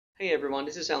Hey everyone,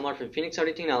 this is Elmar from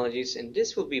Techonologies, and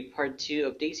this will be part 2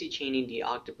 of daisy chaining the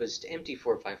Octopus to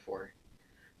MT454.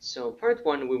 So part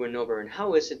 1 we went over on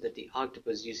how is it that the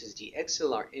Octopus uses the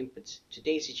XLR inputs to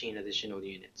daisy chain additional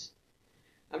units.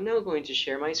 I'm now going to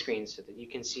share my screen so that you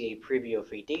can see a preview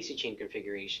of a daisy chain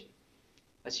configuration.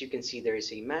 As you can see, there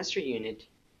is a master unit,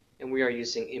 and we are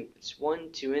using inputs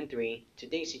 1, 2, and 3 to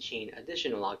daisy chain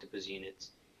additional Octopus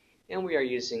units, and we are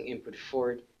using input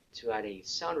 4 to add a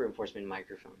sound reinforcement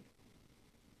microphone.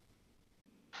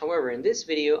 However, in this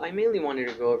video, I mainly wanted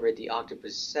to go over the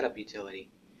Octopus setup utility.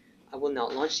 I will now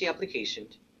launch the application.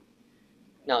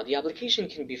 Now, the application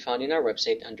can be found in our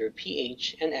website under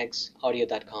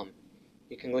phnxaudio.com.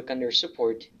 You can click under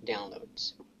Support,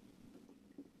 Downloads.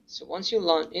 So once you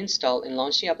install and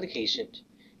launch the application,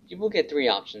 you will get 3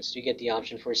 options. You get the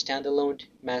option for standalone,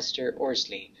 master, or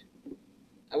slave.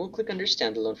 I will click under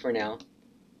standalone for now.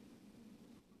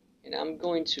 And I'm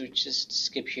going to just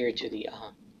skip here to the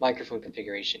microphone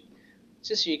configuration,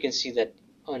 just so you can see that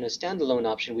on a standalone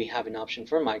option we have an option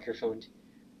for microphone,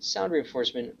 sound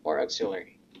reinforcement, or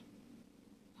auxiliary.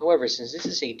 However, since this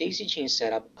is a daisy chain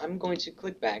setup, I'm going to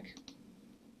click back.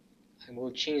 I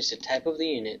will change the type of the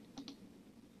unit,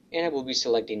 and I will be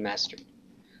selecting master.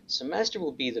 So master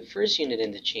will be the first unit in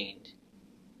the chain.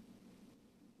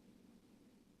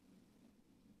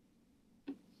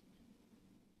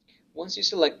 Once you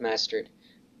select mastered,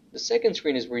 the second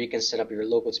screen is where you can set up your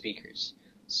local speakers.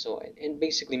 And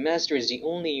basically master is the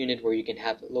only unit where you can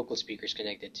have local speakers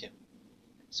connected to.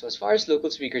 So as far as local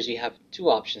speakers, you have 2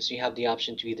 options. You have the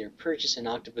option to either purchase an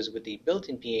Octopus with a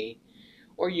built-in PA,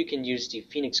 or you can use the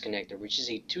Phoenix connector, which is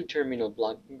a 2-terminal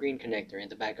block green connector in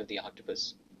the back of the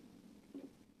Octopus.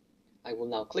 I will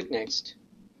now click next.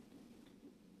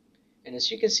 And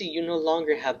as you can see, you no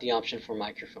longer have the option for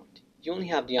microphone. You only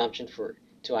have the option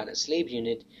to add a slave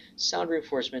unit, sound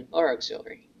reinforcement, or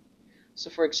auxiliary.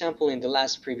 So for example, in the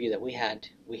last preview that we had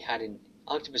an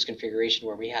Octopus configuration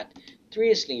where we had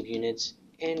 3 slave units,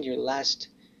 and your last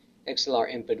XLR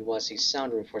input was a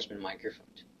sound reinforcement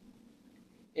microphone.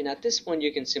 And at this point,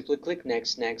 you can simply click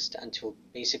next until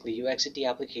basically you exit the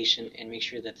application and make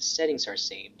sure that the settings are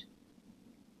saved.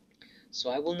 So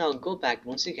I will now go back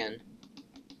once again,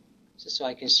 just so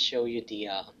I can show you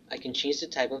I can change the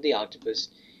type of the Octopus,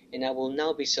 and I will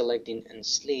now be selecting a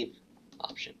slave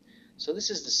option. So this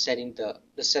is the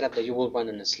setup that you will run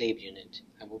on a slave unit.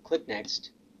 I will click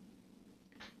next,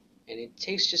 and it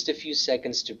takes just a few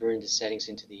seconds to burn the settings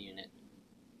into the unit.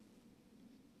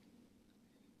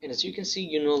 And as you can see,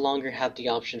 you no longer have the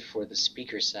option for the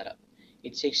speaker setup.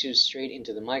 It takes you straight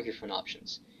into the microphone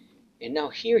options. And now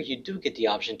here you do get the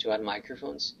option to add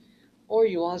microphones, or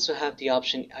you also have the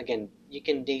option, again, you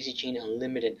can daisy chain an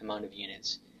unlimited amount of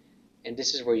units. And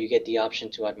this is where you get the option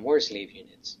to add more slave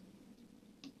units.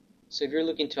 So if you're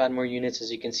looking to add more units,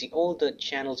 as you can see, all the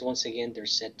channels, once again, they're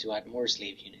set to add more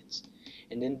slave units.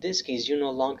 And in this case, you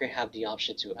no longer have the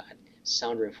option to add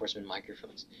sound reinforcement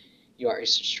microphones. You are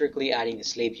strictly adding the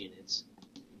slave units.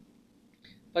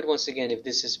 But once again, if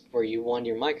this is where you want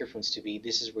your microphones to be,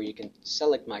 this is where you can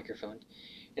select microphone.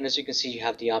 And as you can see, you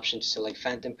have the option to select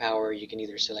phantom power. You can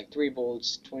either select 3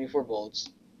 volts, 24 volts.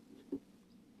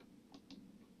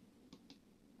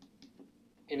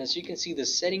 And as you can see, the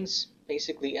settings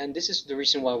basically, and this is the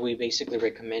reason why we basically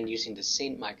recommend using the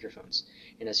same microphones.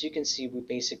 And as you can see, we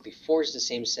basically force the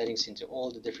same settings into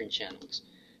all the different channels.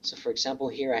 So for example,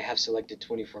 here I have selected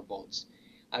 24 volts.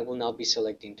 I will now be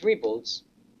selecting 3 volts.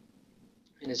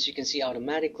 And as you can see,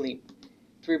 automatically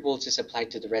 3 volts is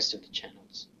applied to the rest of the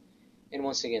channels. And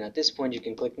once again, at this point, you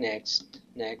can click next,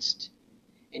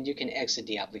 and you can exit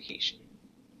the application.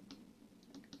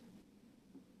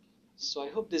 So I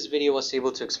hope this video was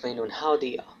able to explain on how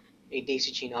a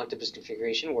daisy chain Octopus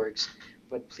configuration works.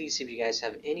 But please, if you guys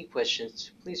have any questions,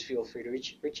 please feel free to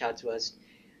reach out to us.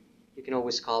 You can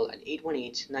always call at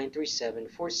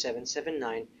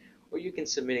 818-937-4779, or you can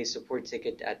submit a support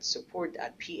ticket at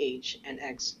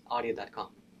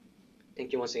support@phnxaudio.com.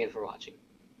 Thank you once again for watching.